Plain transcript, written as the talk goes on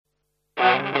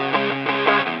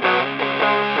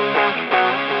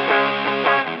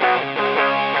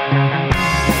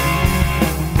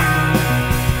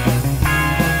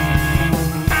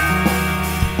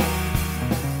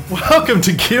Welcome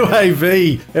to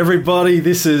QAV, everybody.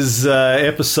 This is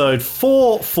episode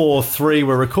 443.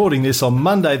 We're recording this on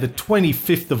Monday, the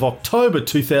 25th of October,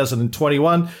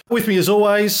 2021. With me, as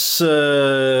always,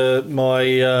 my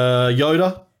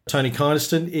Yoda, Tony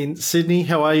Kynaston in Sydney.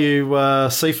 How are you,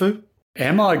 Sifu?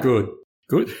 Am I good?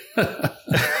 Good.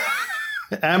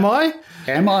 Am I?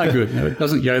 Am I good? No,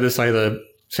 doesn't Yoda say the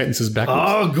sentences backwards?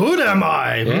 Oh, good am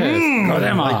I? Yeah, good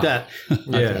am I? Like that.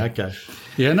 Yeah, okay.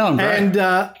 Yeah, no, I'm great.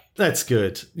 And that's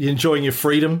good. You enjoying your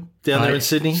freedom down there in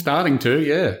Sydney? Starting to,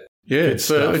 yeah. Yeah, Good it's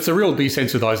stuff. a real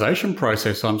desensitization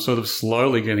process. I'm sort of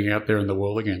slowly getting out there in the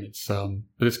world again.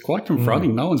 But it's quite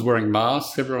confronting. No one's wearing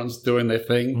masks. Everyone's doing their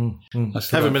thing.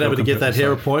 Haven't been able to get that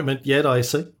hair appointment yet, I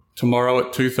see. Tomorrow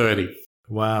at 2:30.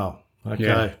 Wow. Okay.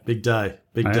 Yeah. Big day.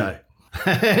 Big day.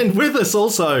 And with us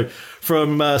also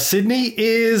from Sydney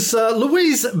is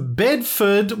Louise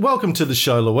Bedford. Welcome to the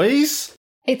show, Louise.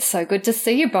 It's so good to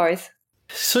see you both.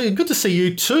 So good to see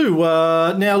you too.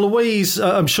 Now, Louise,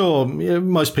 I'm sure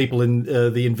most people in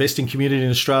the investing community in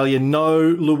Australia know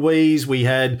Louise. We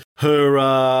had her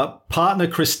partner,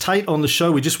 Chris Tate, on the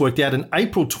show. We just worked out in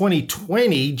April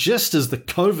 2020, just as the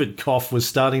COVID cough was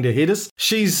starting to hit us.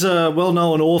 She's a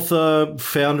well-known author,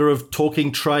 founder of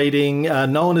Talking Trading,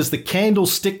 known as the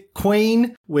Candlestick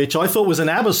Queen, which I thought was an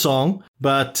ABBA song,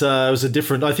 but it was a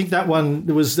different. I think that one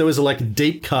there was like a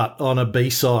deep cut on a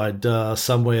B-side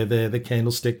somewhere there. The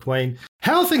Candlestick Queen.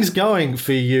 How are things going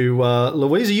for you,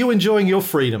 Louise? Are you enjoying your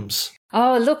freedoms?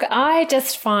 Oh, look, I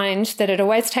just find that it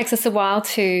always takes us a while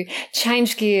to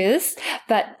change gears,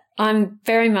 but I'm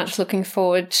very much looking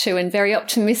forward to and very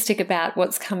optimistic about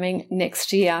what's coming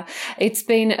next year. It's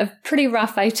been a pretty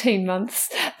rough 18 months,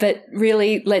 but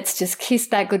really let's just kiss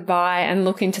that goodbye and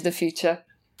look into the future.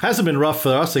 Hasn't been rough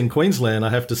for us in Queensland, I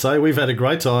have to say. We've had a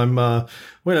great time.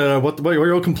 We don't know what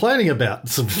you're all complaining about.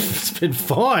 It's been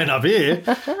fine up here.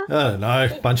 I don't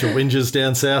know, bunch of whingers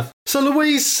down south. So,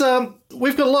 Louise,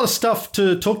 we've got a lot of stuff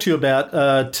to talk to you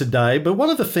about today, but one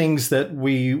of the things that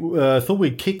we thought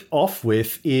we'd kick off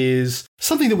with is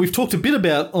something that we've talked a bit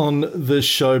about on the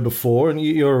show before, and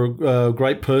you're a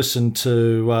great person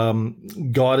to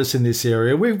guide us in this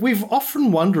area. We've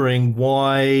often wondering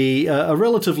why a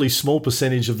relatively small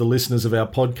percentage of the listeners of our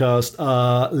podcast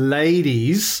are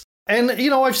ladies. And, you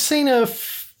know, I've seen a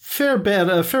fair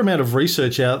amount of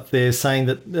research out there saying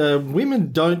that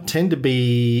women don't tend to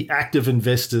be active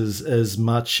investors as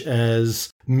much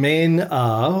as men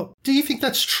are. Do you think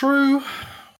that's true?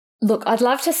 Look, I'd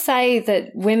love to say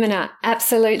that women are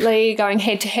absolutely going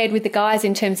head to head with the guys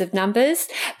in terms of numbers,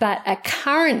 but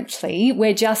currently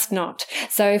we're just not.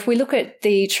 So if we look at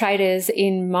the traders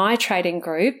in my trading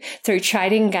group through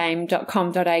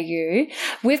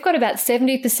tradinggame.com.au, we've got about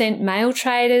 70% male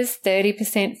traders,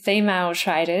 30% female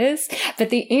traders.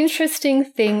 But the interesting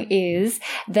thing is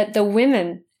that the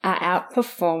women are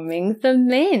outperforming the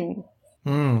men.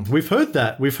 We've heard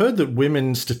that. We've heard that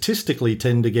women statistically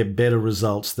tend to get better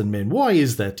results than men. Why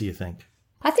is that, do you think?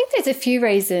 I think there's a few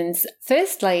reasons.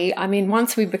 Firstly, I mean,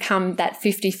 once we become that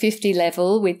 50-50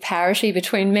 level with parity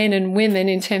between men and women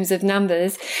in terms of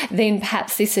numbers, then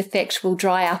perhaps this effect will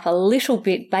dry up a little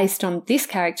bit based on this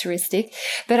characteristic.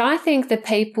 But I think the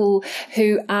people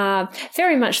who are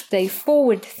very much the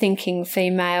forward-thinking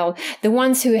female, the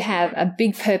ones who have a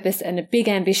big purpose and a big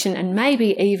ambition and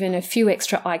maybe even a few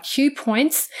extra IQ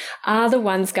points are the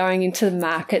ones going into the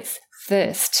markets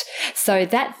first. So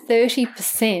that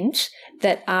 30%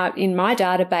 that are in my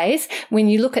database, when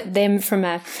you look at them from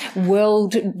a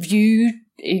world view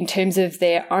in terms of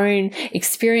their own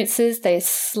experiences, they're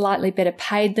slightly better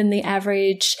paid than the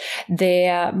average,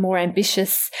 they're more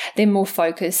ambitious, they're more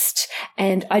focused.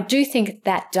 And I do think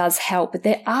that does help, but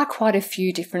there are quite a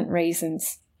few different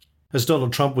reasons. As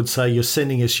Donald Trump would say, you're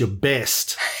sending us your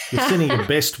best. You're sending your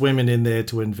best women in there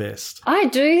to invest. I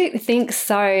do think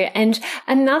so. And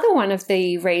another one of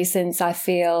the reasons I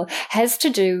feel has to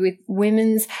do with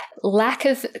women's lack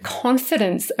of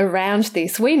confidence around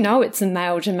this. We know it's a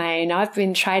male domain. I've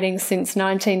been trading since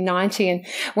 1990, and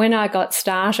when I got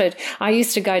started, I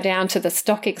used to go down to the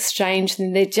stock exchange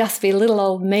and there'd just be little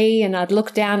old me, and I'd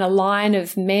look down a line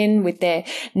of men with their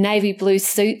navy blue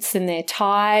suits and their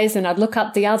ties, and I'd look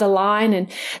up the other line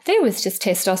and there was just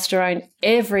testosterone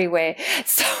everywhere.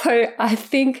 So I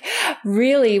think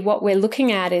really what we're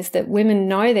looking at is that women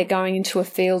know they're going into a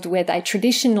field where they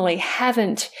traditionally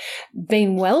haven't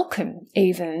been welcome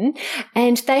even,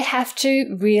 and they have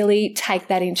to really take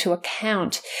that into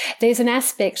account. There's an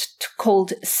aspect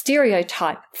called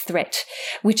stereotype threat,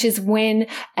 which is when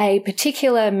a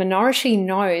particular minority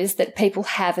knows that people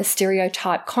have a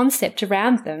stereotype concept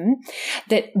around them,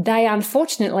 that they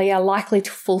unfortunately are likely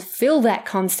to fulfill that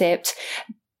concept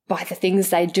by the things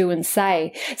they do and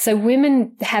say. So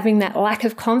women having that lack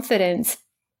of confidence,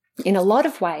 in a lot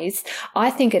of ways, I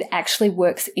think it actually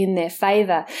works in their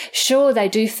favour. Sure, they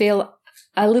do feel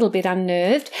a little bit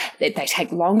unnerved. They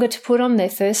take longer to put on their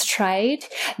first trade.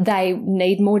 They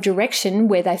need more direction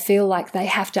where they feel like they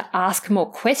have to ask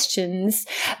more questions.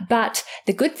 But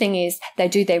the good thing is they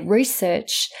do their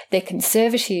research. They're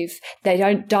conservative. They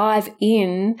don't dive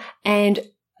in, and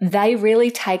they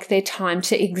really take their time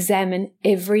to examine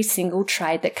every single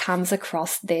trade that comes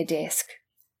across their desk.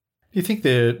 Do you think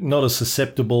they're not as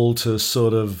susceptible to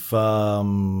sort of,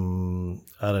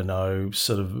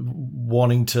 sort of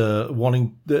wanting to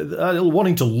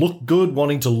look good,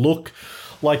 wanting to look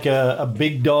like a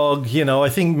big dog? You know, I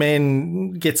think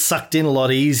men get sucked in a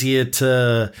lot easier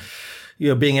to,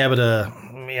 being able to,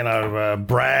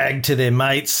 brag to their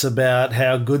mates about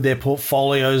how good their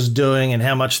portfolio's doing and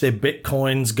how much their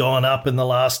Bitcoin's gone up in the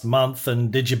last month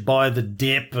and did you buy the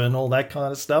dip and all that kind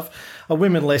of stuff. Are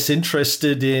women less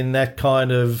interested in that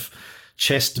kind of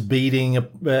chest-beating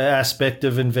aspect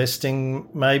of investing,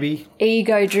 maybe?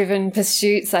 Ego-driven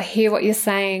pursuits. I hear what you're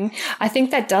saying. I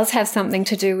think that does have something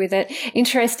to do with it.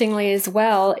 Interestingly as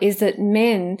well is that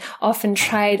men often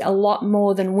trade a lot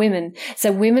more than women.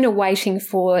 So women are waiting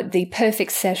for the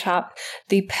perfect setup,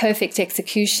 the perfect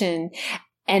execution,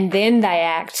 and then they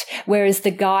act, whereas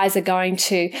the guys are going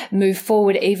to move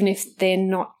forward even if they're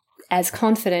not as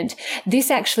confident. This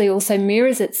actually also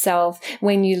mirrors itself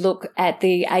when you look at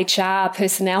the HR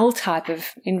personnel type of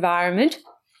environment.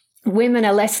 Women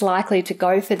are less likely to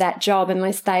go for that job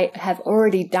unless they have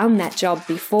already done that job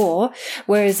before,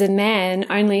 whereas a man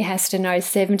only has to know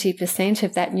 70%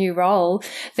 of that new role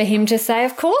for him to say,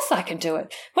 of course I can do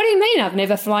it. What do you mean? I've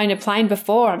never flown a plane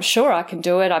before. I'm sure I can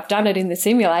do it. I've done it in the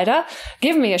simulator.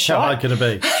 Give me a shot. How hard can it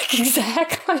be?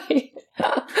 Exactly.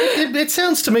 It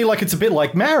sounds to me like it's a bit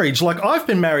like marriage. Like, I've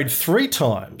been married 3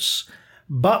 times,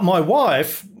 but my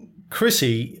wife,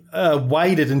 Chrissy,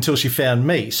 waited until she found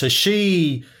me. So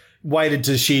she waited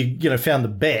till she, found the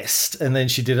best, and then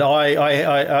she did it.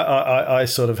 I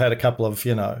sort of had a couple of,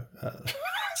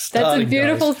 that's a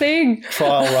beautiful thing.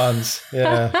 Trial runs.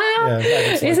 Yeah.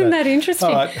 Isn't that interesting?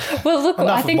 Right. Well, look,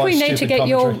 I think we need to get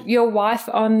commentary. your wife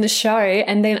on the show,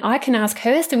 and then I can ask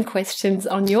her some questions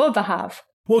on your behalf.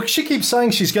 Well, she keeps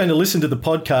saying she's going to listen to the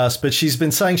podcast, but she's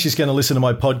been saying she's going to listen to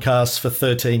my podcast for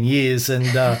 13 years and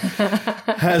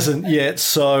hasn't yet.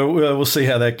 So we'll see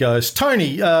how that goes.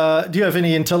 Tony, do you have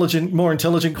any more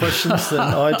intelligent questions than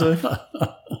I do?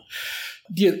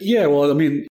 Yeah. Well, I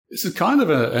mean, this is kind of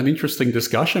an interesting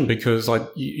discussion because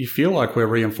you feel like we're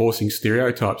reinforcing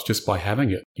stereotypes just by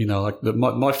having it.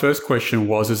 My first question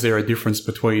was, is there a difference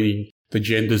between the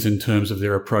genders in terms of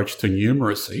their approach to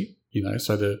numeracy?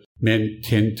 So the men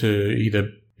tend to either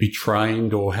be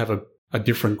trained or have a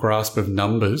different grasp of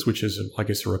numbers, which is, I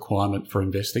guess, a requirement for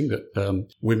investing that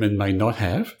women may not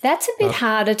have. That's a bit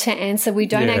harder to answer. We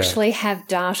don't actually have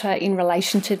data in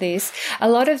relation to this. A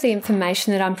lot of the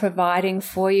information that I'm providing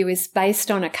for you is based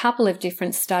on a couple of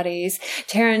different studies.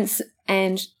 Terence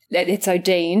and it's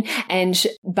Odeen and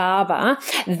Barber,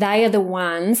 they are the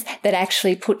ones that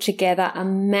actually put together a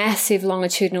massive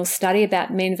longitudinal study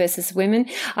about men versus women.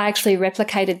 I actually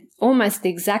replicated almost the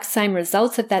exact same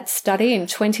results of that study in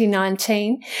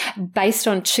 2019 based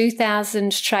on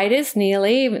 2,000 traders,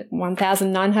 nearly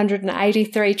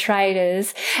 1,983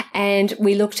 traders. And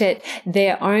we looked at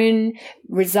their own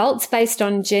results based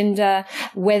on gender,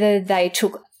 whether they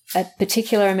took a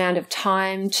particular amount of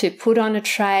time to put on a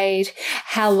trade,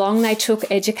 how long they took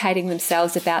educating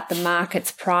themselves about the markets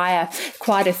prior,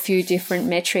 quite a few different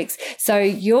metrics. So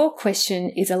your question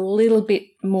is a little bit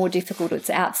more difficult. It's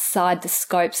outside the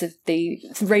scopes of the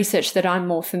research that I'm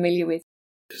more familiar with.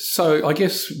 So I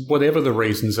guess whatever the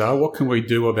reasons are, what can we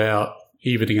do about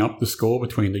evening up the score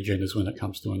between the genders when it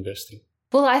comes to investing?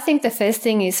 Well, I think the first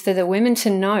thing is for the women to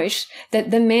note that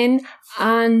the men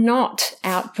are not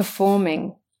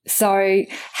outperforming. So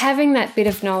having that bit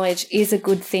of knowledge is a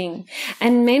good thing.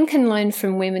 And men can learn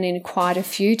from women in quite a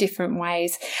few different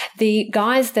ways. The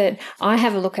guys that I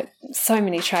have a look at so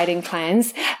many trading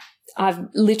plans, I've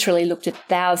literally looked at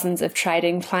thousands of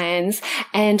trading plans,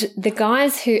 and the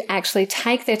guys who actually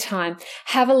take their time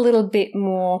have a little bit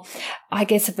more, I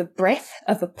guess, of a breath,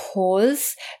 of a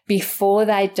pause before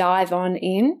they dive on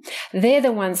in. They're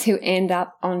the ones who end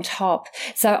up on top.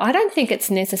 So I don't think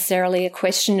it's necessarily a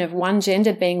question of one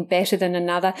gender being better than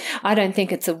another. I don't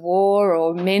think it's a war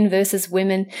or men versus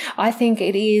women. I think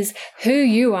it is who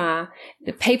you are.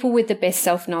 The people with the best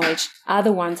self-knowledge are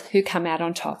the ones who come out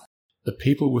on top. The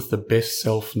people with the best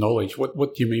self-knowledge. What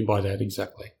do you mean by that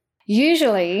exactly?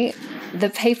 Usually, the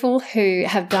people who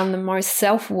have done the most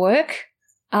self-work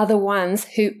are the ones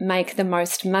who make the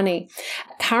most money.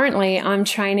 Currently, I'm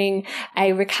training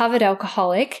a recovered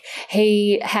alcoholic.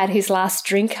 He had his last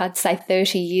drink, I'd say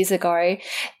 30 years ago,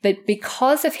 but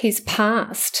because of his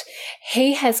past,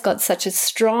 he has got such a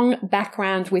strong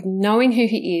background with knowing who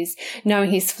he is,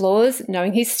 knowing his flaws,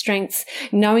 knowing his strengths,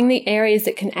 knowing the areas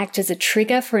that can act as a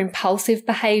trigger for impulsive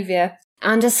behavior,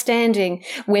 understanding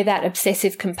where that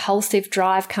obsessive compulsive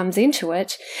drive comes into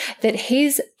it, that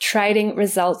his trading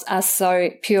results are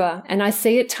so pure. And I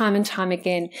see it time and time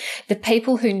again. The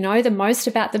people who know the most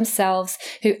about themselves,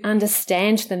 who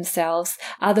understand themselves,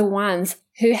 are the ones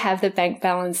who have the bank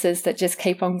balances that just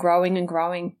keep on growing and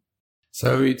growing.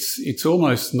 So it's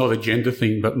almost not a gender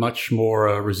thing, but much more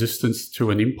a resistance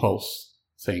to an impulse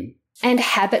thing. And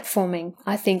habit forming,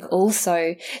 I think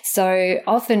also. So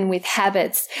often with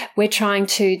habits, we're trying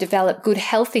to develop good,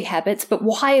 healthy habits, but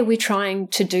why are we trying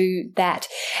to do that?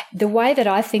 The way that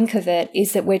I think of it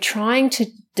is that we're trying to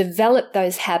develop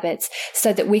those habits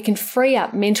so that we can free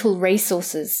up mental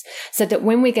resources, so that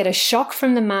when we get a shock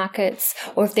from the markets,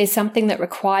 or if there's something that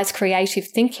requires creative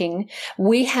thinking,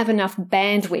 we have enough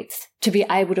bandwidth to be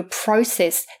able to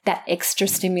process that extra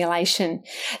stimulation.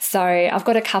 So I've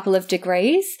got a couple of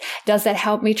degrees. Does that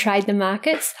help me trade the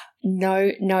markets?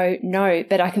 No.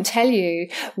 But I can tell you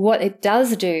what it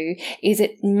does do is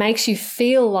it makes you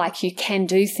feel like you can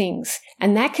do things.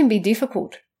 And that can be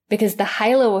difficult, because the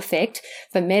halo effect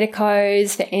for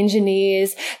medicos, for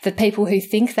engineers, for people who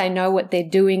think they know what they're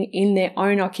doing in their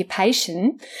own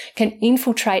occupation can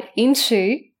infiltrate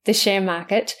into the share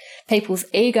market. People's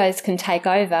egos can take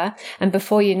over, and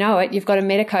before you know it, you've got a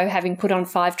medico having put on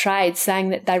 5 trades saying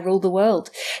that they rule the world.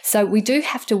 So we do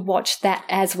have to watch that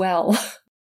as well.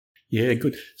 Yeah,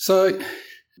 good. So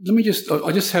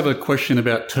I just have a question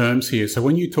about terms here. So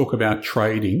when you talk about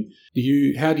trading,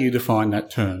 how do you define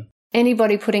that term?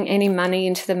 Anybody putting any money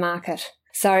into the market.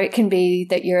 So it can be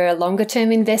that you're a longer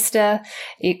term investor.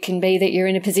 It can be that you're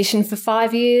in a position for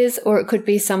 5 years, or it could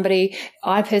be somebody,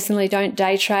 I personally don't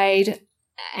day trade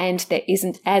and there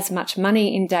isn't as much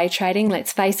money in day trading,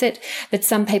 let's face it. But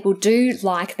some people do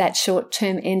like that short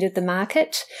term end of the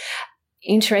market.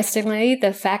 Interestingly,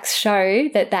 the facts show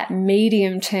that that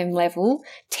medium term level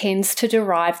tends to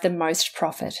derive the most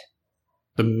profit.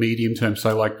 The medium term,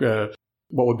 so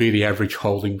what would be the average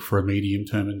holding for a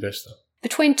medium-term investor?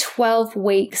 Between 12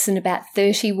 weeks and about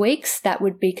 30 weeks, that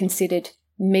would be considered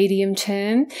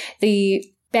medium-term. The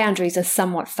boundaries are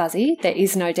somewhat fuzzy, there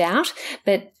is no doubt,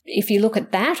 but if you look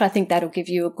at that, I think that'll give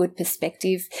you a good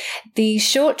perspective. The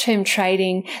short-term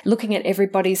trading, looking at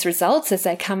everybody's results as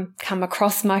they come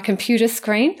across my computer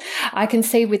screen, I can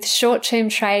see with short-term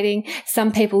trading,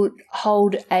 some people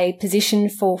hold a position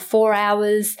for 4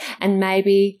 hours and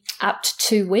maybe up to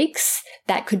 2 weeks.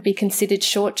 That could be considered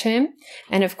short-term.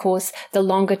 And of course, the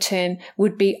longer term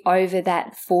would be over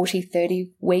that 40,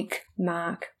 30-week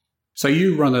mark. So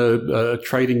you run a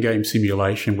trading game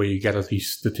simulation where you gather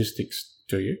these statistics,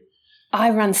 do you? I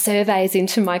run surveys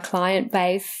into my client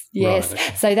base, yes. Right,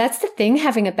 okay. So that's the thing,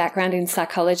 having a background in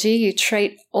psychology, you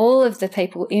treat all of the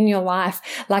people in your life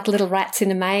like little rats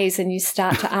in a maze, and you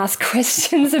start to ask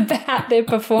questions about their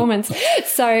performance.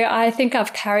 So I think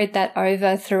I've carried that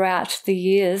over throughout the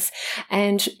years,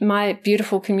 and my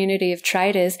beautiful community of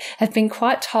traders have been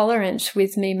quite tolerant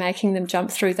with me making them jump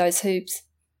through those hoops.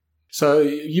 So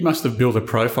you must have built a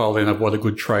profile then of what a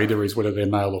good trader is, whether they're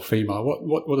male or female.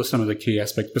 What are some of the key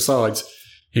aspects besides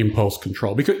impulse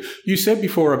control? Because you said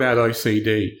before about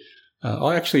OCD.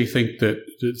 I actually think that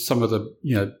some of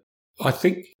the, I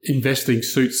think investing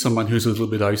suits someone who's a little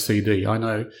bit OCD. I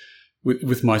know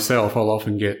with myself, I'll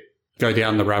often go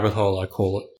down the rabbit hole, I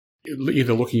call it,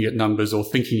 either looking at numbers or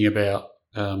thinking about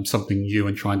something new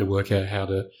and trying to work out how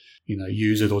to,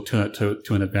 use it or turn it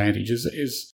to an advantage.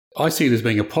 I see it as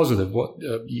being a positive.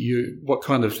 What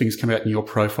kind of things come out in your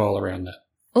profile around that?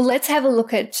 Well, let's have a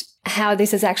look at how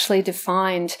this is actually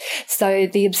defined. So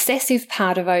the obsessive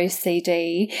part of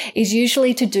OCD is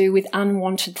usually to do with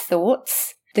unwanted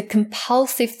thoughts. The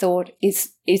compulsive thought is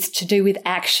to do with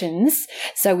actions.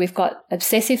 So we've got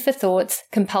obsessive for thoughts,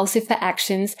 compulsive for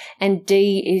actions, and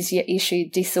D is your issue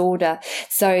disorder.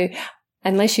 So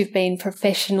unless you've been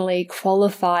professionally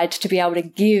qualified to be able to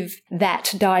give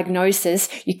that diagnosis,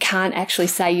 you can't actually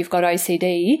say you've got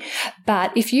OCD.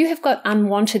 But if you have got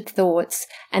unwanted thoughts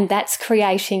and that's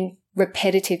creating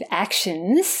repetitive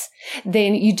actions,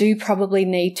 then you do probably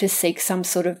need to seek some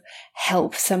sort of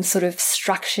help, some sort of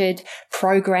structured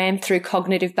program through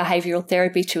cognitive behavioral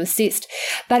therapy to assist.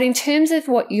 But in terms of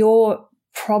what you're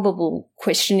probable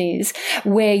question is,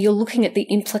 where you're looking at the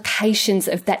implications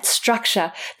of that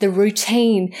structure, the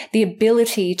routine, the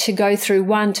ability to go through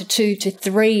 1 to 2 to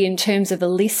 3 in terms of a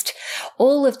list.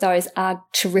 All of those are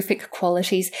terrific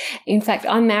qualities. In fact,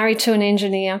 I'm married to an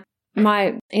engineer.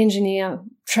 My engineer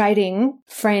trading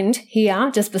friend here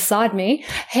just beside me,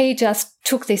 he just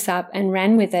took this up and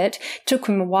ran with it. Took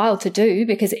him a while to do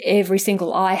because every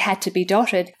single I had to be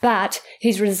dotted, but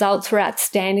his results were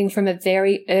outstanding from a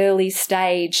very early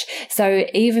stage. So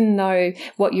even though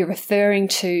what you're referring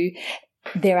to,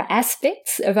 there are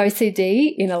aspects of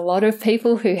OCD in a lot of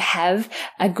people who have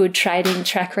a good trading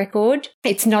track record,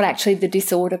 it's not actually the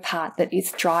disorder part that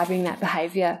is driving that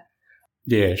behaviour.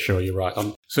 Yeah, sure, you're right.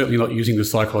 I'm certainly not using the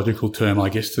psychological term, I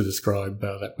guess, to describe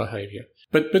that behaviour.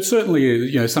 But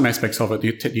certainly, some aspects of it,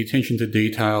 the attention to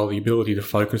detail, the ability to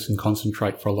focus and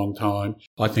concentrate for a long time,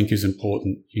 I think is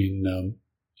important in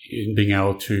being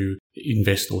able to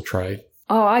invest or trade.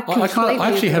 Oh, I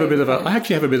actually have a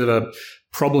bit of a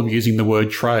problem using the word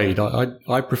trade.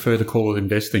 I prefer to call it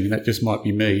investing, and that just might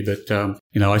be me. But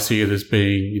I see it as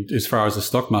being, as far as the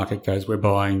stock market goes, we're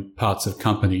buying parts of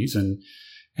companies and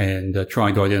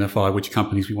trying to identify which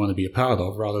companies we want to be a part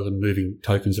of rather than moving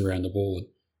tokens around the board.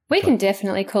 We can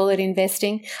definitely call it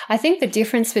investing. I think the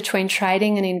difference between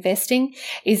trading and investing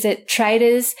is that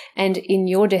traders, and in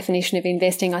your definition of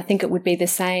investing, I think it would be the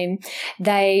same,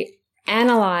 they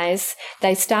analyze,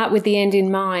 they start with the end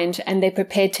in mind, and they're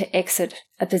prepared to exit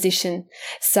a position.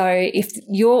 So if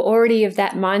you're already of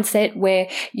that mindset where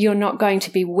you're not going to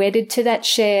be wedded to that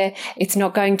share, it's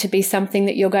not going to be something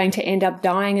that you're going to end up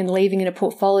dying and leaving in a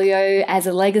portfolio as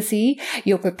a legacy,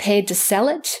 you're prepared to sell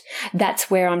it,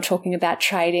 that's where I'm talking about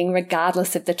trading,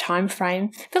 regardless of the time frame.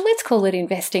 But let's call it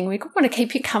investing. We want to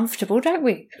keep you comfortable, don't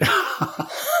we?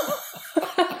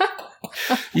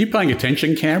 You paying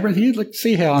attention, Cameron, here? Like,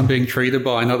 see how I'm being treated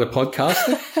by another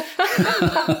podcaster?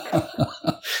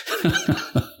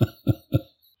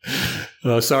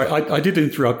 Sorry, I did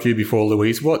interrupt you before,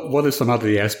 Louise. What are some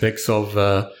other aspects of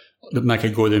that make a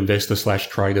good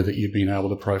investor/trader that you've been able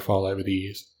to profile over the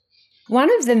years? One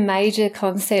of the major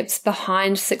concepts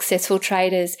behind successful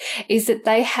traders is that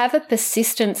they have a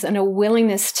persistence and a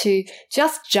willingness to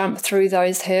just jump through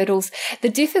those hurdles. The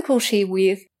difficulty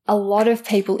with a lot of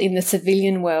people in the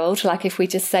civilian world, like if we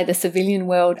just say the civilian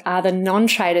world, are the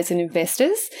non-traders and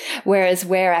investors, whereas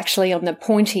we're actually on the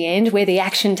pointy end, we're the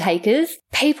action takers.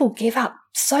 People give up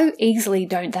so easily,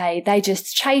 don't they? They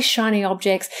just chase shiny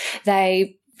objects,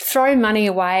 they throw money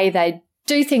away, they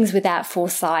do things without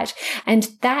foresight. And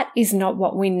that is not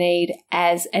what we need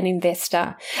as an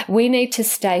investor. We need to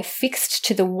stay fixed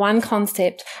to the one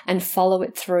concept and follow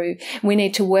it through. We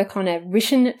need to work on a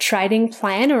written trading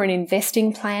plan or an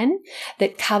investing plan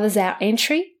that covers our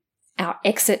entry, our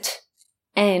exit,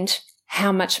 and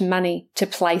how much money to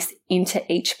place into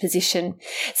each position.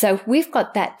 So if we've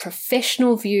got that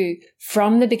professional view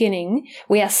from the beginning,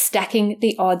 we are stacking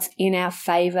the odds in our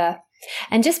favour.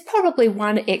 And just probably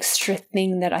one extra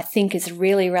thing that I think is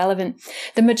really relevant.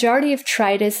 The majority of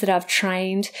traders that I've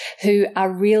trained who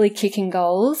are really kicking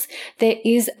goals, there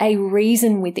is a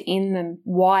reason within them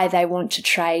why they want to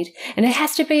trade. And it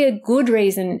has to be a good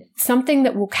reason, something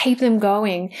that will keep them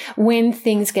going when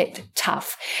things get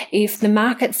tough. If the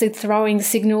markets are throwing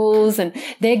signals and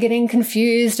they're getting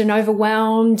confused and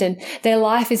overwhelmed and their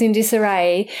life is in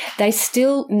disarray, they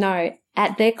still know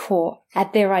at their core,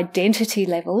 at their identity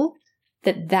level,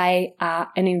 that they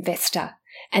are an investor,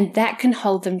 and that can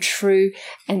hold them true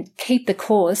and keep the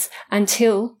course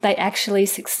until they actually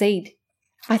succeed.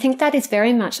 I think that is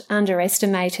very much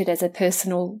underestimated as a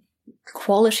personal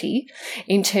quality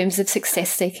in terms of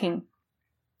success seeking.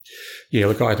 Yeah,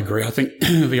 look, I'd agree. I think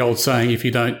the old saying, if you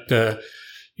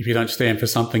don't stand for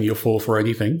something, you'll fall for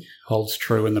anything, holds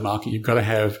true in the market. You've got to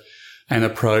have an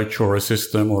approach or a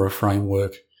system or a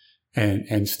framework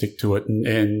and stick to it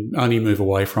and only move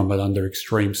away from it under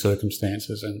extreme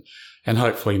circumstances and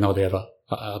hopefully not ever.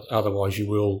 Otherwise you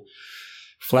will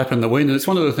flap in the wind. And it's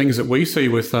one of the things that we see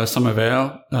with some of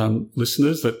our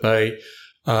listeners, that they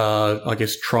are, I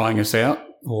guess, trying us out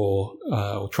or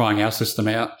trying our system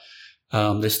out.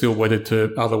 They're still wedded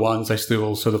to other ones. They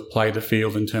still sort of play the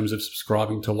field in terms of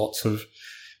subscribing to lots of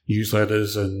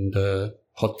newsletters and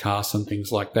podcasts and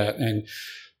things like that. And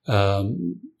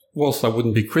whilst I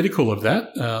wouldn't be critical of that,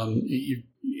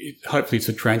 hopefully it's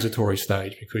a transitory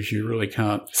stage, because you really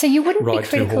can't. So you wouldn't be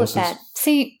critical of that.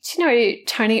 See,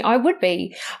 Tony, I would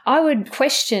be. I would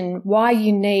question why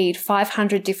you need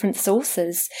 500 different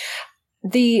sources.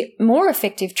 The more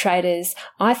effective traders,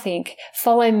 I think,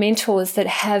 follow mentors that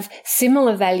have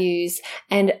similar values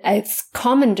and a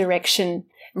common direction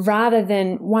rather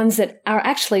than ones that are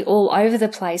actually all over the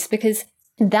place, because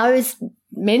those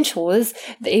mentors,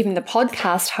 even the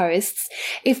podcast hosts,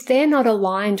 if they're not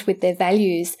aligned with their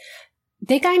values,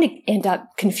 they're going to end up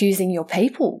confusing your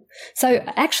people. So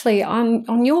actually,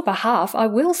 on your behalf, I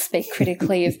will speak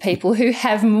critically of people who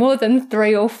have more than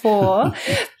 3 or 4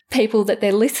 people that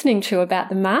they're listening to about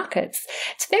the markets.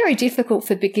 It's very difficult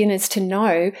for beginners to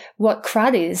know what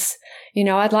crud is. You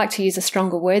know, I'd like to use a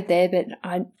stronger word there, but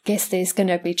I guess there's going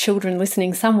to be children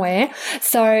listening somewhere.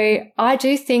 So I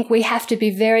do think we have to be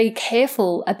very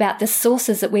careful about the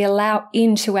sources that we allow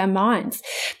into our minds.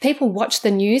 People watch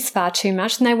the news far too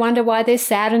much and they wonder why they're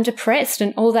sad and depressed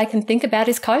and all they can think about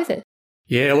is COVID.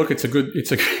 Yeah, look, it's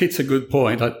a good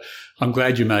point. I'm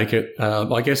glad you make it.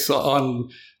 I guess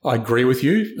I agree with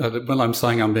you. When I'm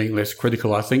saying I'm being less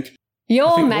critical, I think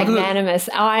you're magnanimous.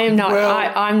 I'm not.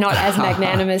 Well, I'm not as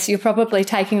magnanimous. You're probably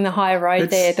taking the higher road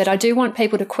there, but I do want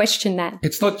people to question that.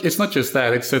 It's not just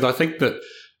that. It's that I think that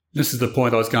this is the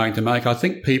point I was going to make. I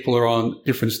think people are on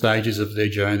different stages of their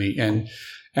journey,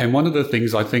 and one of the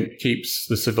things I think keeps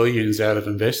the civilians out of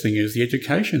investing is the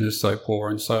education is so poor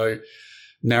and so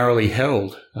narrowly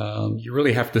held. You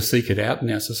really have to seek it out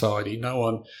in our society.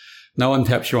 No one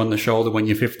taps you on the shoulder when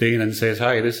you're 15 and says,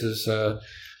 "Hey, this is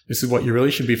what you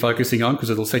really should be focusing on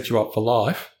because it'll set you up for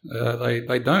life."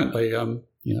 They don't. They go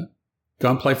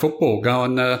and play football, go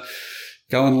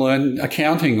and learn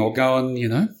accounting, or go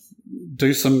and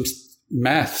do some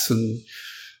maths,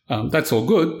 and that's all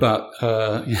good. But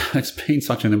it's been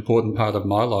such an important part of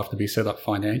my life to be set up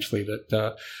financially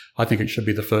that I think it should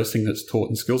be the first thing that's taught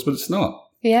in schools, but it's not.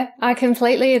 Yeah, I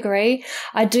completely agree.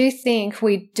 I do think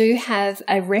we do have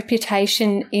a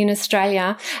reputation in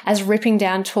Australia as ripping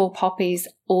down tall poppies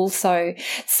also.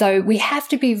 So we have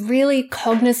to be really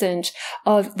cognizant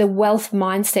of the wealth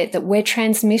mindset that we're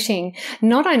transmitting,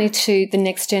 not only to the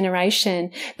next generation,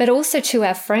 but also to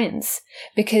our friends,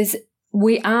 because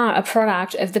we are a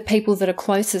product of the people that are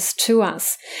closest to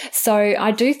us. So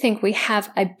I do think we have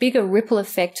a bigger ripple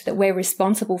effect that we're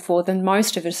responsible for than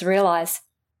most of us realise.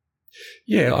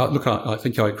 Yeah, look, I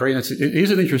think I agree. And it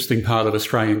is an interesting part of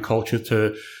Australian culture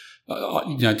to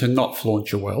not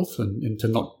flaunt your wealth and to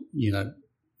not,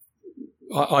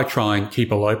 I try and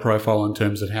keep a low profile in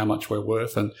terms of how much we're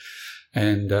worth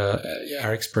and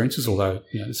our experiences. Although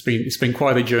it's been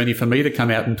quite a journey for me to come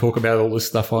out and talk about all this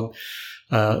stuff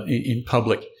in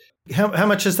public. How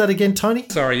much is that again, Tony?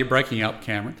 Sorry, you're breaking up,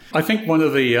 Cameron. I think one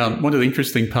of the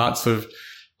interesting parts of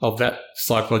that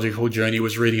psychological journey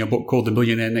was reading a book called The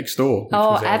Millionaire Next Door.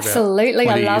 Oh, absolutely.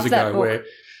 I love that book.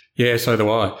 Yeah, so do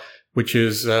I. Which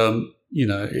is,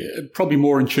 probably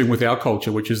more in tune with our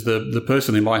culture, which is the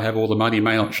person who might have all the money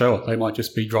may not show it. They might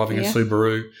just be driving a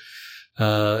Subaru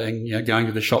and going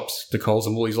to the shops, to Coles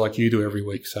and Woolies like you do every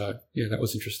week. So, yeah, that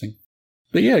was interesting.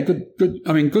 But yeah, good.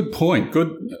 I mean, good point.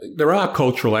 Good. There are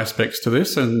cultural aspects to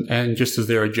this, and just as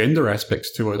there are gender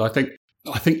aspects to it.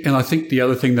 I think the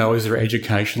other thing though is there are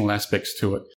educational aspects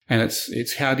to it, and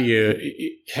it's how do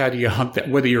you hunt that,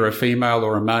 whether you're a female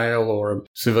or a male or a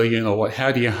civilian or what?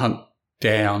 How do you hunt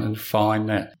down and find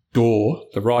that door,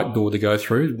 the right door to go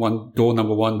through? Door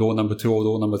number 1, door number 2, or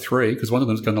door number 3, because one of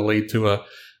them is going to lead to a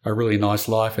really nice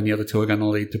life, and the other 2 are going to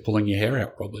lead to pulling your hair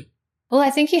out probably. Well, I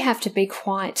think you have to be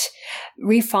quite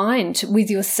refined with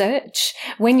your search.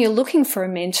 When you're looking for a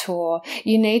mentor,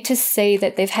 you need to see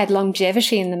that they've had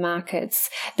longevity in the markets,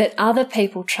 that other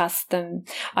people trust them.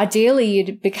 Ideally,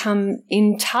 you'd become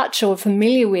in touch or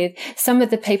familiar with some of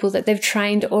the people that they've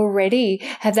trained already.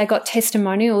 Have they got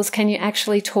testimonials? Can you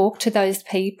actually talk to those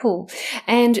people?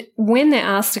 And when they're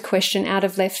asked a question out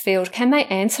of left field, can they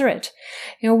answer it?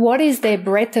 What is their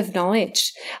breadth of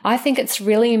knowledge? I think it's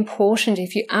really important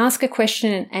if you ask a question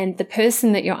and the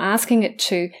person that you're asking it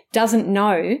to doesn't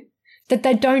know, that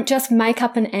they don't just make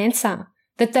up an answer,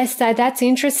 that they say, that's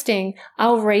interesting,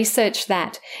 I'll research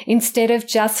that, instead of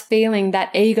just feeling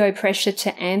that ego pressure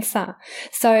to answer.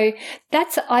 So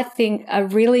that's, I think, a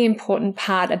really important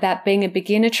part about being a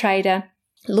beginner trader.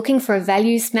 Looking for a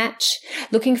values match,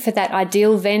 looking for that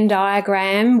ideal Venn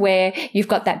diagram where you've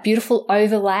got that beautiful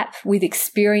overlap with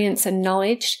experience and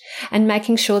knowledge, and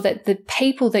making sure that the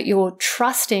people that you're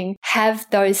trusting have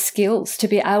those skills to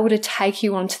be able to take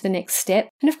you on to the next step.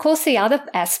 And of course, the other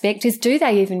aspect is, do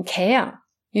they even care?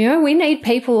 We need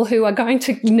people who are going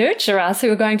to nurture us,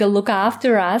 who are going to look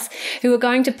after us, who are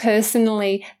going to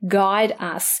personally guide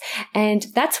us. And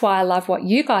that's why I love what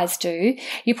you guys do.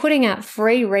 You're putting out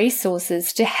free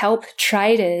resources to help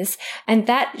traders, and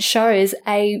that shows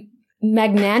a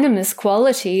magnanimous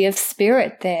quality of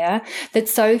spirit there that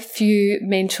so few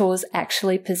mentors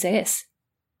actually possess.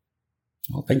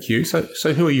 Well, thank you. So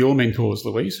who are your mentors,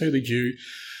 Louise? Who did you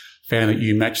found that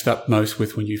you matched up most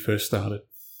with when you first started?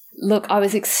 Look, I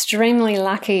was extremely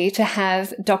lucky to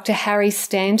have Dr. Harry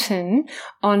Stanton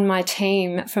on my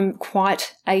team from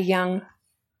quite a young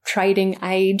trading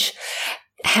age.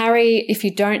 Harry, if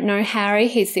you don't know Harry,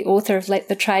 he's the author of Let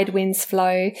the Trade Winds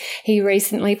Flow. He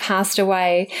recently passed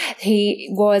away. He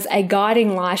was a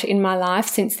guiding light in my life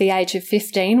since the age of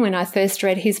 15 when I first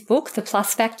read his book, The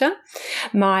Plus Factor.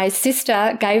 My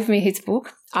sister gave me his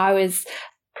book. I was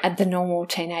at the normal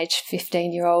teenage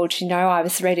 15-year-old, I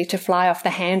was ready to fly off the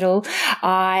handle.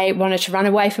 I wanted to run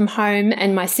away from home,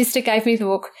 and my sister gave me the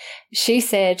book. She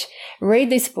said, read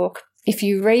this book. If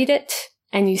you read it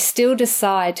and you still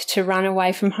decide to run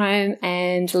away from home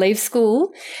and leave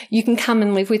school, you can come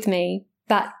and live with me.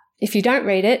 But if you don't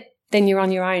read it, then you're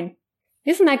on your own.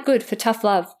 Isn't that good for tough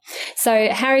love? So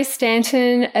Harry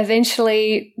Stanton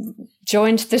eventually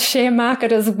joined the share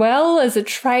market as well as a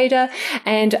trader,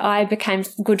 and I became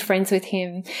good friends with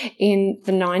him in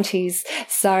the 90s.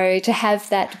 So to have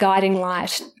that guiding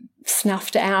light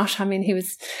snuffed out, he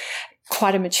was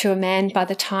quite a mature man by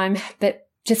the time, but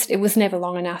it was never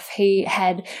long enough. He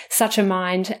had such a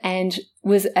mind and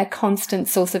was a constant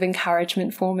source of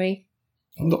encouragement for me.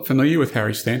 I'm not familiar with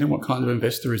Harry Stanton. What kind of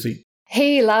investor is he?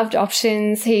 He loved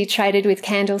options. He traded with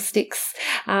candlesticks,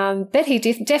 but he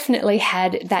definitely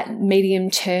had that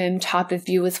medium-term type of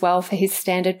view as well for his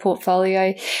standard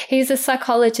portfolio. He's a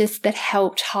psychologist that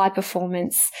helped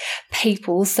high-performance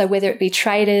people, so whether it be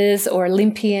traders or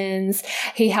Olympians,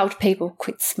 he helped people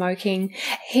quit smoking.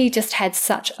 He just had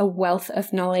such a wealth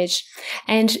of knowledge.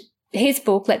 And his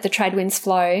book, Let the Trade Winds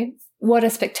Flow, what a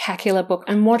spectacular book,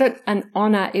 and what an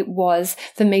honour it was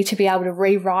for me to be able to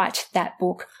rewrite that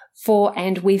book for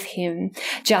and with him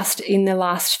just in the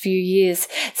last few years.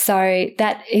 So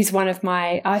that is one of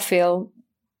my, I feel,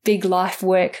 big life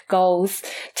work goals,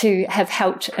 to have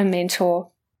helped a mentor.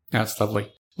 That's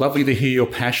lovely. Lovely to hear your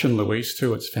passion, Louise,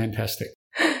 too. It's fantastic.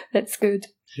 That's good.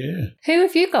 Yeah. Who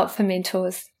have you got for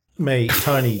mentors? Me,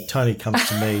 Tony. Tony comes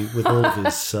to me with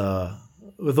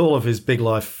all of his big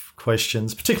life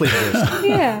questions, particularly investing.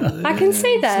 Yeah, I can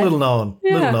see that. It's little known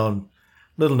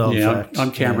fact.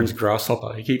 I'm Cameron's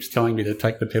grasshopper. He keeps telling me to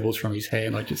take the pebbles from his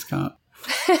hand. I just can't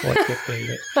quite get there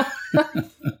yet.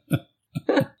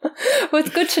 Well, it's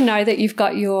good to know that you've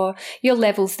got your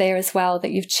levels there as well,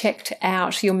 that you've checked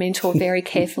out your mentor very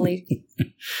carefully.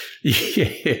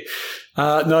 Yeah.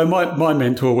 No, my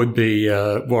mentor would be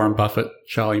Warren Buffett,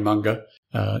 Charlie Munger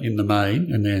in the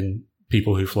main, and then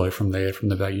people who flow from there, from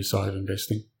the value side of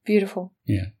investing. Beautiful.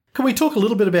 Yeah. Can we talk a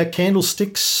little bit about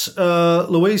candlesticks,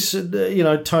 Louise?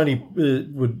 Tony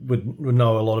would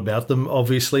know a lot about them,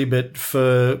 obviously, but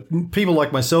for people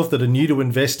like myself that are new to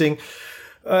investing,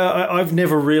 I've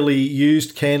never really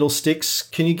used candlesticks.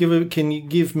 Can you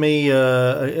give me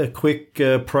a quick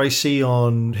précis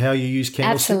on how you use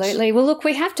candlesticks? Absolutely. Well, look,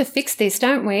 we have to fix this,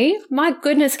 don't we? My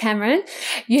goodness, Cameron,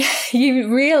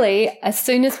 you really, as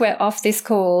soon as we're off this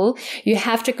call, you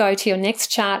have to go to your next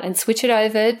chart and switch it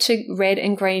over to red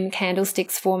and green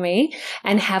candlesticks for me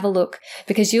and have a look,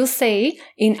 because you'll see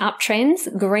in uptrends,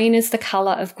 green is the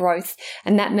color of growth,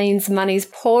 and that means money's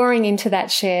pouring into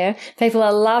that share. People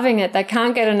are loving it. They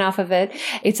can't get enough of it.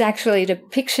 It's actually a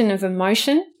depiction of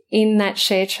emotion in that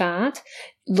share chart,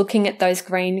 looking at those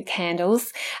green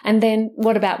candles. And then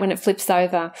what about when it flips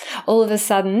over? All of a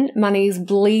sudden, money is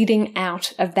bleeding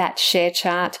out of that share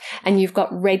chart and you've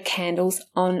got red candles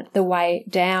on the way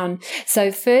down. So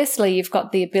firstly, you've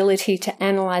got the ability to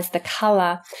analyze the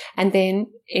color, and then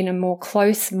in a more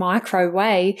close micro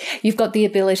way, you've got the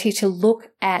ability to look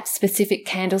at specific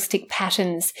candlestick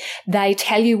patterns. They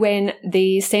tell you when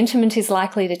the sentiment is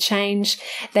likely to change.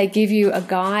 They give you a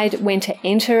guide when to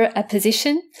enter a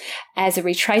position as a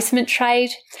retracement trade.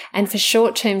 And for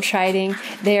short-term trading,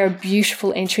 they're a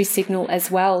beautiful entry signal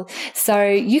as well. So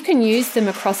you can use them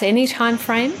across any time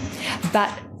frame,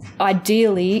 but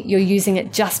ideally you're using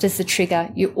it just as the trigger.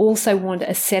 You also want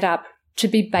a setup to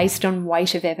be based on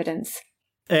weight of evidence.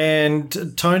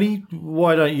 And Tony,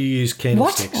 why don't you use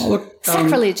candlesticks? What? Oh, look,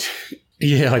 sacrilege.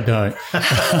 Yeah, I don't.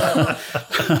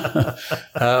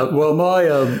 Well,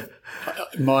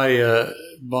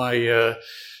 my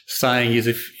saying is,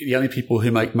 if the only people who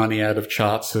make money out of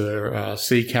charts are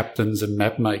sea captains and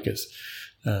map makers.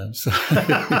 So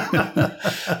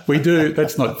we do.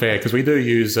 That's not fair, because we do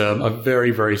use a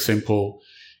very, very simple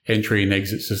entry and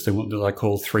exit system that I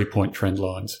call 3-point trend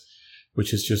lines,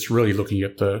 which is just really looking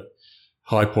at the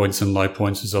high points and low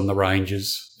points on the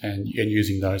ranges and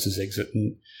using those as exit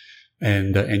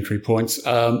and entry points.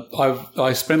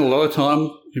 I spent a lot of time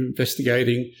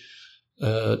investigating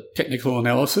technical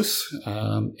analysis,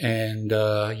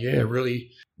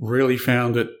 really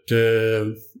found it.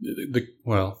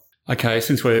 Okay,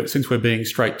 since we're being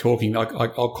straight talking,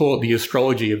 I'll call it the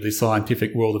astrology of the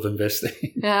scientific world of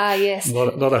investing. Ah, yes.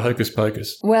 Not a hocus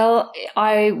pocus. Well,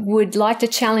 I would like to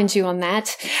challenge you on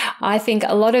that. I think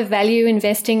a lot of value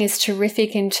investing is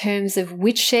terrific in terms of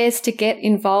which shares to get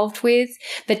involved with,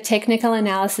 but technical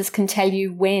analysis can tell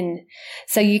you when.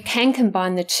 So you can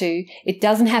combine the two. It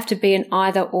doesn't have to be an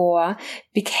either or.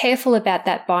 Be careful about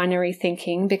that binary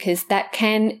thinking, because that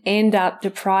can end up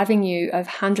depriving you of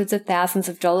hundreds of thousands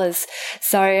of dollars.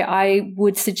 So I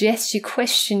would suggest you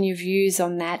question your views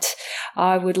on that.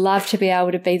 I would love to be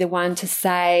able to be the one to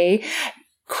say,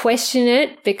 question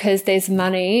it, because there's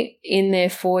money in there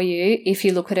for you if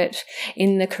you look at it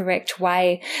in the correct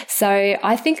way. So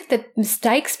I think the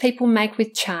mistakes people make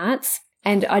with charts,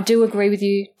 and I do agree with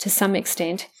you to some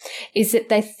extent, is that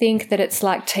they think that it's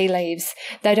like tea leaves.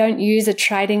 They don't use a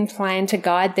trading plan to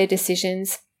guide their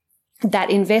decisions.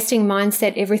 That investing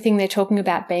mindset, everything they're talking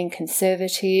about being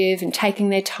conservative and taking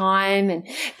their time and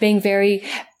being very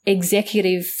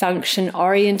executive function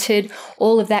oriented,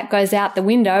 all of that goes out the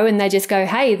window, and they just go,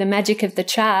 hey, the magic of the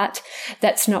chart.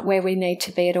 That's not where we need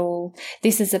to be at all.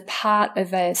 This is a part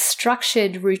of a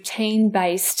structured,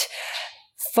 routine-based,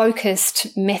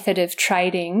 focused method of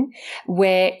trading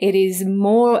where it is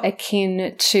more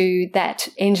akin to that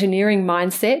engineering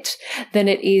mindset than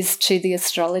it is to the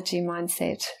astrology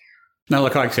mindset. No,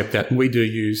 look, I accept that. And we do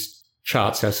use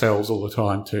charts ourselves all the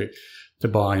time to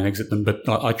buy and exit them. But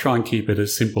I try and keep it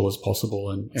as simple as possible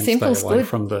and stay away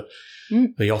from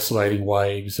the oscillating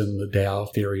waves and the Dow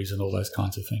theories and all those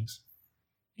kinds of things.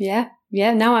 Yeah,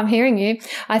 no, I'm hearing you.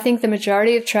 I think the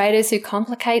majority of traders who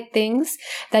complicate things,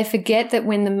 they forget that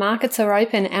when the markets are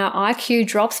open, our IQ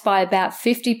drops by about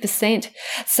 50%.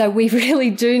 So we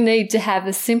really do need to have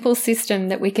a simple system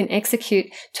that we can execute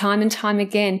time and time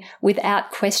again without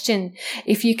question.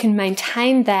 If you can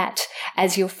maintain that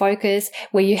as your focus,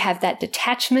 where you have that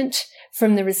detachment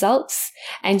from the results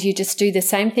and you just do the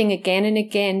same thing again and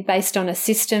again based on a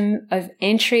system of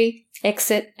entry,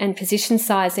 exit and position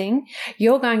sizing,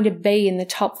 you're going to be in the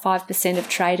top 5% of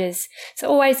traders. It's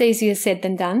always easier said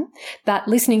than done, but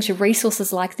listening to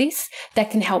resources like this, that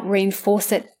can help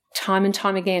reinforce it time and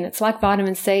time again. It's like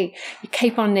vitamin C. You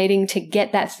keep on needing to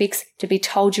get that fix to be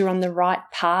told you're on the right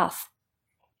path.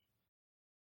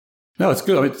 No, it's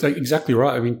good. I mean, it's exactly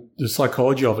right. I mean, the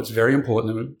psychology of it's very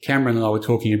important. I mean, Cameron and I were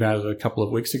talking about it a couple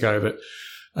of weeks ago,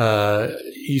 that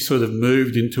he sort of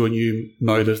moved into a new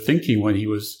mode of thinking when he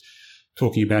was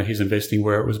talking about his investing,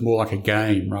 where it was more like a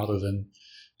game rather than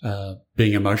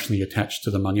being emotionally attached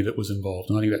to the money that was involved.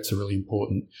 And I think that's a really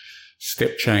important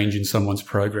step change in someone's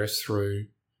progress through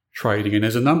trading. And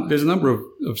there's a number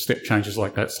of step changes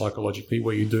like that psychologically,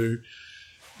 where you do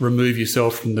remove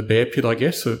yourself from the bear pit, I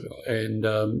guess,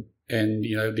 and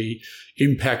you know, the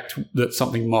impact that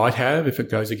something might have if it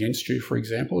goes against you, for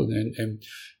example,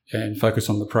 and focus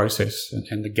on the process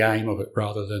and the game of it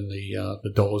rather than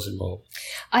the dollars involved.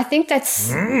 I think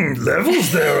that's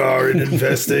levels there are in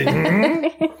investing.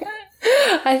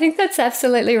 I think that's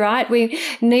absolutely right. We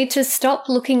need to stop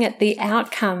looking at the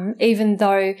outcome, even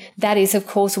though that is, of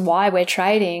course, why we're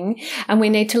trading. And we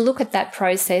need to look at that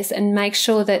process and make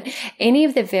sure that any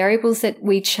of the variables that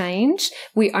we change,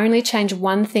 we only change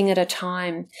one thing at a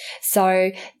time.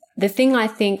 So the thing I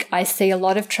think I see a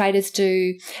lot of traders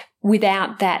do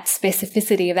without that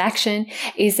specificity of action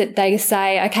is that they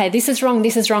say, okay, this is wrong,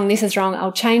 this is wrong, this is wrong.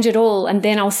 I'll change it all and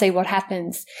then I'll see what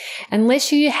happens.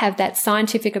 Unless you have that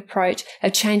scientific approach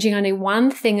of changing only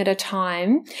one thing at a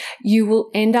time, you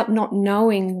will end up not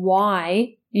knowing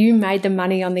why you made the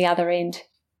money on the other end.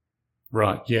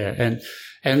 Right. Yeah. And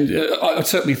I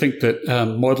certainly think that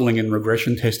modelling and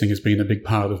regression testing has been a big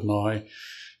part of my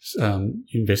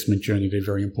investment journey. They're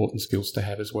very important skills to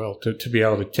have as well, to be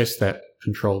able to test that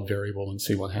controlled variable and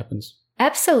see what happens.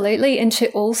 Absolutely. And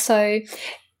to also,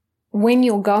 when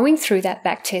you're going through that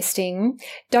back testing,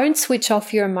 don't switch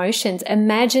off your emotions.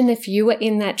 Imagine if you were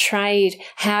in that trade,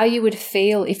 how you would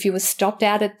feel if you were stopped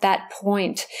out at that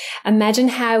point. Imagine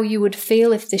how you would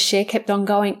feel if the share kept on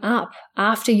going up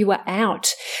after you were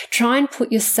out. Try and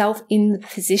put yourself in the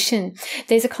position.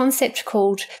 There's a concept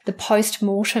called the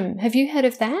post-mortem. Have you heard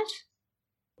of that?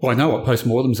 Well, I know what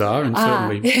post-mortems are, and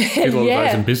certainly did a lot of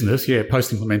those in business. Yeah,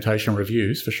 post-implementation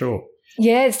reviews for sure.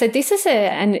 Yeah, so this is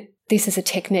a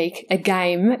technique, a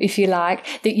game, if you like,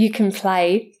 that you can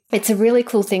play. It's a really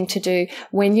cool thing to do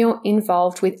when you're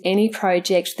involved with any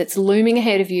project that's looming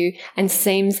ahead of you and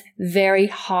seems very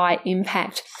high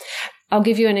impact. I'll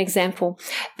give you an example.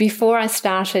 Before I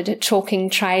started Talking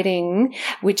Trading,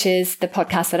 which is the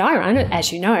podcast that I run,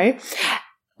 as you know,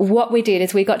 what we did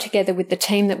is we got together with the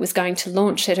team that was going to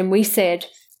launch it, and we said,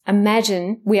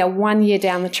 imagine we are 1 year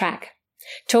down the track.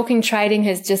 Talking Trading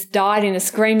has just died in a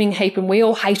screaming heap and we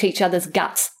all hate each other's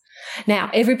guts. Now,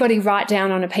 everybody write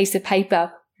down on a piece of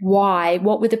paper why,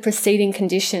 what were the preceding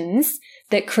conditions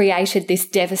that created this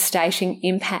devastating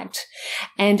impact.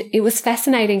 And it was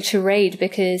fascinating to read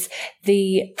because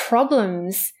the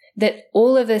problems that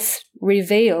all of us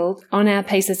revealed on our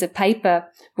pieces of paper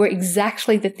were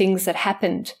exactly the things that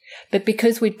happened. But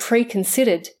because we'd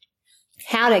pre-considered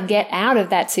how to get out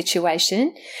of that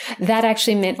situation, that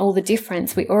actually meant all the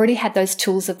difference. We already had those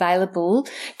tools available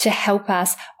to help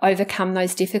us overcome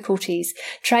those difficulties.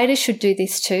 Traders should do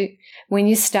this too. When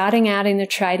you're starting out in a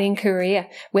trading career,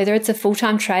 whether it's a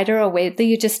full-time trader or whether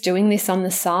you're just doing this on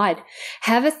the side,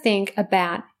 have a think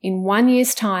about in 1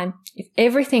 year's time, if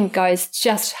everything goes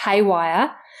just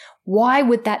haywire, why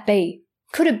would that be?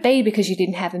 Could it be because you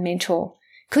didn't have a mentor?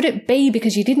 Could it be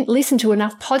because you didn't listen to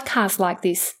enough podcasts like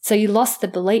this, so you lost the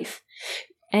belief?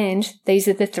 And these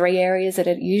are the three areas that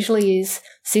it usually is: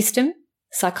 system,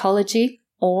 psychology,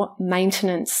 or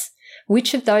maintenance.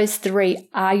 Which of those three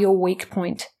are your weak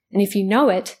point? And if you know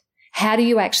it, how do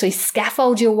you actually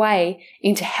scaffold your way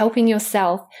into helping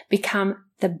yourself become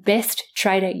the best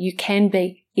trader you can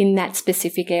be in that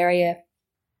specific area?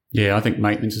 Yeah, I think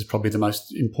maintenance is probably the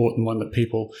most important one that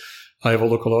people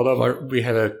overlook a lot of. We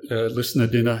had a listener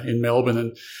dinner in Melbourne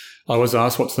and I was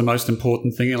asked what's the most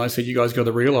important thing, and I said, you guys got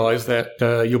to realise that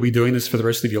you'll be doing this for the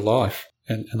rest of your life.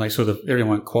 And they sort of,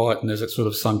 everyone went quiet, and as it sort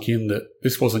of sunk in that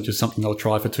this wasn't just something they'll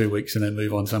try for 2 weeks and then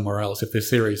move on somewhere else. If they're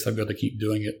serious, they've got to keep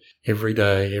doing it every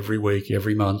day, every week,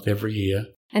 every month, every year.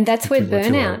 And that's where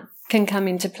burnout can come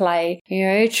into play. You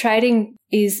know, trading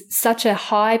is such a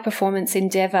high performance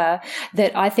endeavor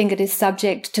that I think it is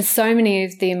subject to so many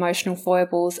of the emotional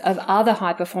foibles of other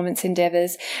high performance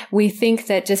endeavors. We think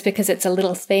that just because it's a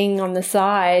little thing on the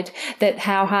side, that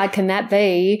how hard can that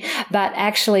be? But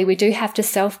actually we do have to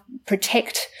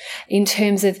self-protect in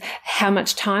terms of how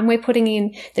much time we're putting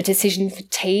in, the decision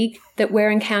fatigue that we're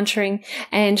encountering,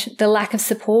 and the lack of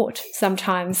support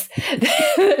sometimes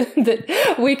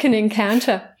that we can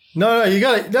encounter. No, you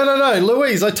got it. No,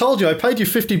 Louise, I told you, I paid you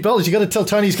 $50. You got to tell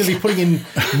Tony he's going to be putting in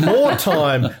more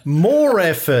time, more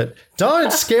effort.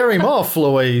 Don't scare him off,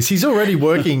 Louise. He's already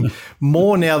working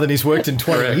more now than he's worked in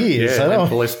 20 years. Yeah, and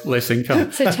less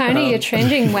income. So, Tony, you're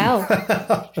trending well.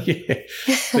 Yeah.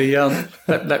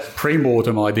 That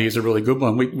pre-mortem idea is a really good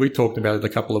one. We talked about it a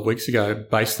couple of weeks ago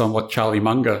based on what Charlie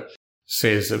Munger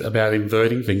says about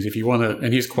inverting things. If you want to,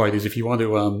 and his quote is, if you want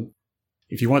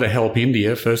to help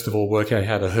India, first of all, work out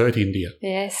how to hurt India.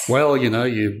 Yes. Well,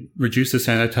 you reduce the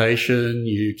sanitation,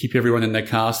 you keep everyone in their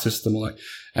caste system,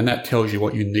 and that tells you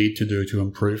what you need to do to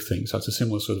improve things. So it's a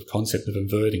similar sort of concept of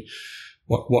inverting.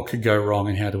 What could go wrong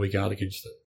and how do we guard against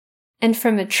it? And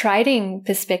from a trading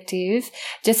perspective,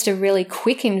 just a really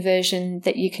quick inversion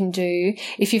that you can do,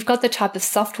 if you've got the type of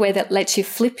software that lets you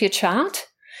flip your chart,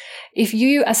 if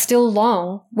you are still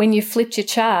long when you flipped your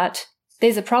chart,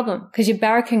 there's a problem because you're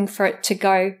barracking for it to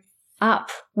go up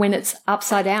when it's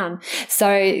upside down.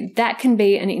 So that can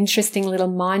be an interesting little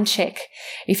mind check.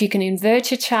 If you can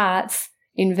invert your charts,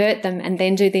 invert them, and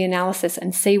then do the analysis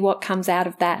and see what comes out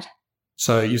of that.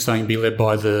 So you're saying be led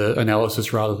by the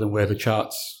analysis rather than where the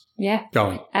chart's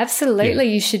going? Absolutely.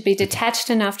 Yeah. You should be detached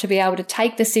enough to be able to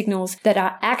take the signals that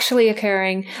are actually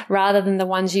occurring rather than the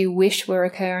ones you wish were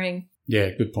occurring. Yeah,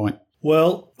 good point.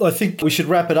 Well, I think we should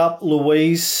wrap it up,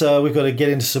 Louise. We've got to get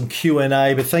into some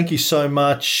Q&A, but thank you so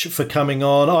much for coming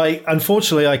on.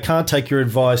 Unfortunately, I can't take your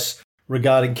advice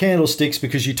regarding candlesticks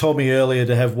because you told me earlier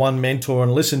to have one mentor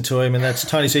and listen to him, and that's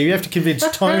Tony. So you have to convince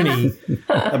Tony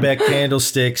about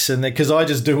candlesticks, and because I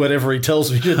just do whatever he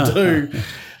tells me to do.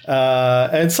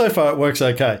 And so far it works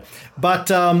okay. But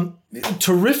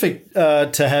terrific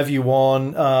to have you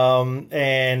on,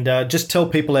 and just tell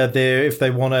people out there if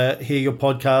they want to hear your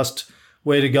podcast,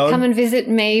 where to go. Come and visit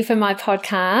me for my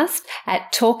podcast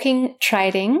at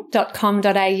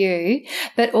talkingtrading.com.au,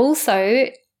 but also,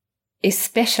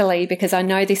 especially because I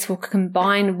know this will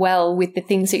combine well with the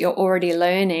things that you're already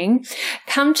learning,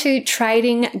 come to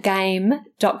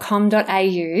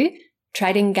tradinggame.com.au,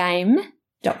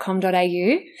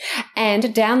 tradinggame.com.au, and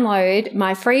download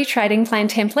my free trading plan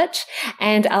template,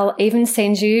 and I'll even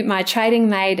send you my Trading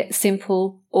Made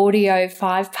Simple audio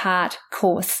 5-part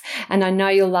course, and I know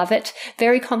you'll love it.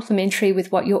 Very complimentary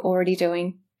with what you're already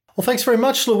doing. Well, thanks very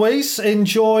much, Louise.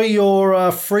 Enjoy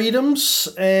your freedoms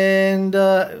and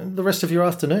the rest of your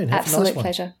afternoon. Have Absolute a nice one.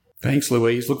 Pleasure. Thanks,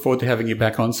 Louise. Look forward to having you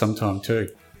back on sometime too.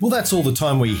 Well, that's all the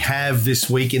time we have this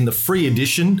week in the free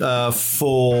edition.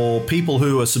 For people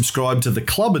who are subscribed to the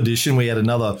club edition, we had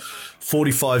another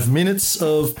 45 minutes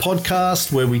of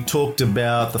podcast where we talked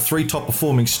about the 3 top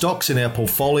performing stocks in our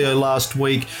portfolio last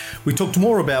week. We talked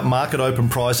more about market open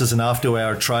prices and after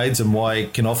hour trades and why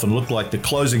it can often look like the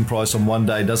closing price on one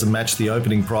day doesn't match the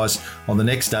opening price on the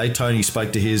next day. Tony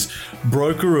spoke to his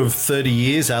broker of 30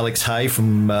 years, Alex Hay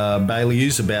from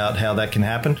Baillieu's, about how that can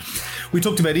happen. We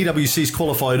talked about EWC's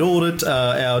qualified audit.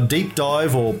 Our deep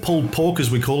dive, or pulled pork as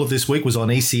we call it this week, was on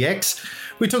ECX.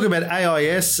 We talk about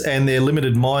AIS and their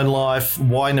limited mine life,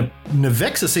 why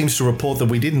Navexa seems to report that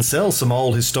we didn't sell some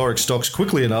old historic stocks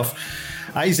quickly enough,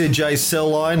 AZJ's sell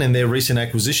line and their recent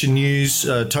acquisition news,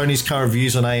 Tony's current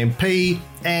views on AMP,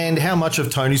 and how much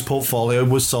of Tony's portfolio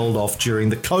was sold off during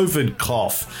the COVID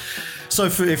cough. So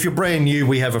if you're brand new,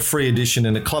 we have a free edition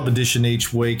and a club edition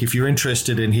each week. If you're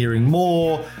interested in hearing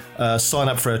more, sign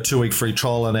up for our 2-week free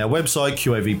trial on our website,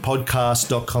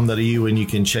 qavpodcast.com.au, and you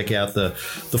can check out the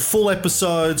full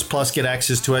episodes, plus get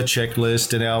access to our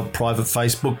checklist and our private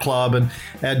Facebook club and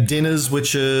our dinners,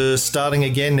 which are starting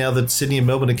again now that Sydney and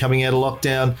Melbourne are coming out of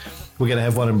lockdown. We're going to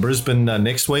have one in Brisbane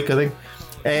next week, I think.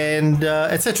 And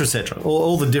et cetera, et cetera.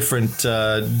 All the different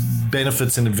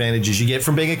benefits and advantages you get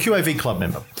from being a QAV club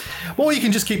member. Or you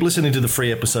can just keep listening to the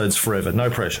free episodes forever. No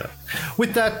pressure.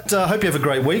 With that, I hope you have a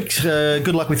great week.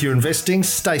 Good luck with your investing.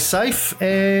 Stay safe,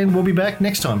 and we'll be back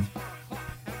next time.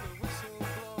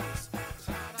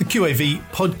 The QAV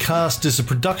podcast is a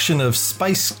production of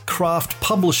Spacecraft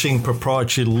Publishing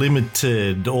Proprietary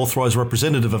Limited, authorised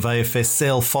representative of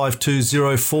AFSL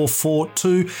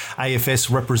 520442,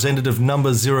 AFS representative number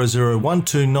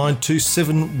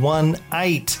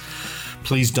 0012922718.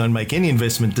 Please don't make any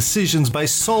investment decisions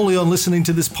based solely on listening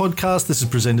to this podcast. This is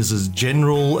presented as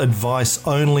general advice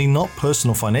only, not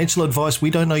personal financial advice. We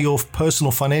don't know your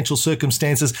personal financial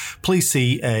circumstances. Please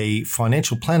see a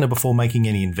financial planner before making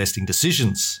any investing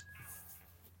decisions.